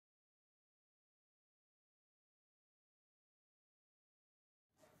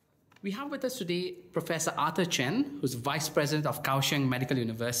We have with us today Professor Arthur Chen, who's Vice President of Kaohsiung Medical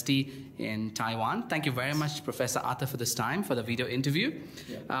University in Taiwan. Thank you very much, Professor Arthur, for this time, for the video interview.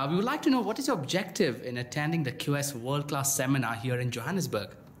 Yeah. We would like to know, what is your objective in attending the QS World-Class seminar here in Johannesburg?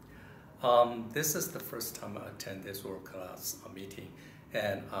 This is the first time I attend this WorldClass meeting.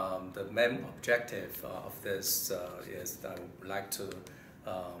 And the main objective of this is that I would like to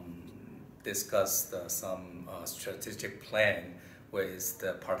discuss some strategic plan with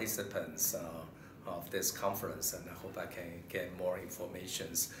the participants of this conference, and I hope I can get more information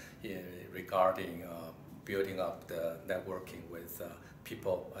regarding building up the networking with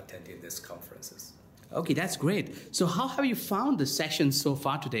people attending these conferences. Okay, that's great. So how have you found the session so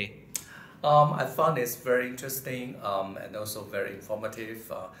far today? I found it's very interesting and also very informative,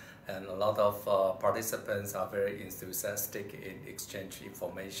 and a lot of participants are very enthusiastic in exchange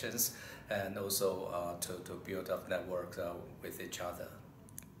informations and also to build up networks with each other.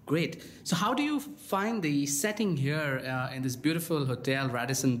 Great. So how do you find the setting here in this beautiful hotel,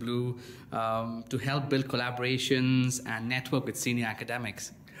 Radisson Blu, to help build collaborations and network with senior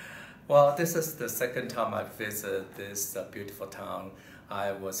academics? Well, this is the second time I visit this beautiful town.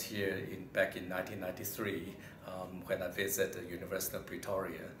 I was here back in 1993 when I visited the University of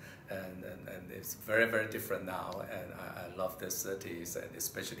Pretoria, and it's very, very different now, and I love the cities and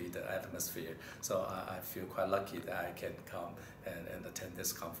especially the atmosphere. So I feel quite lucky that I can come and attend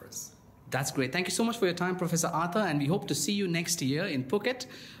this conference. That's great. Thank you so much for your time, Professor Arthur, and we hope to see you next year in Phuket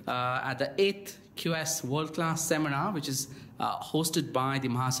at the 8th QS World Class Seminar, which is hosted by the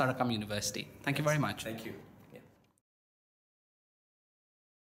Mahasarakam University. Thank you very much. Thank you.